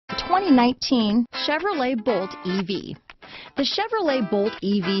2019 Chevrolet Bolt EV. The Chevrolet Bolt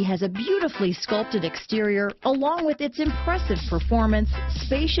EV has a beautifully sculpted exterior along with its impressive performance,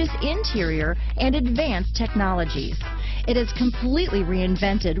 spacious interior, and advanced technologies. It has completely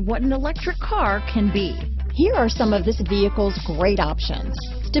reinvented what an electric car can be. Here are some of this vehicle's great options: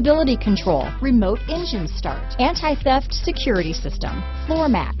 stability control, remote engine start, anti-theft security system, floor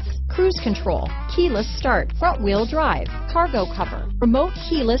mats, cruise control, keyless start, front wheel drive, cargo cover, remote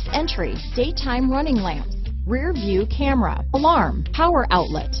keyless entry, daytime running lamps, rear view camera, alarm, power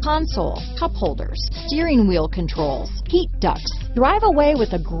outlet, console, cup holders, steering wheel controls, heat ducts. Drive away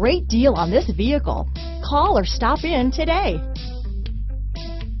with a great deal on this vehicle. Call or stop in today.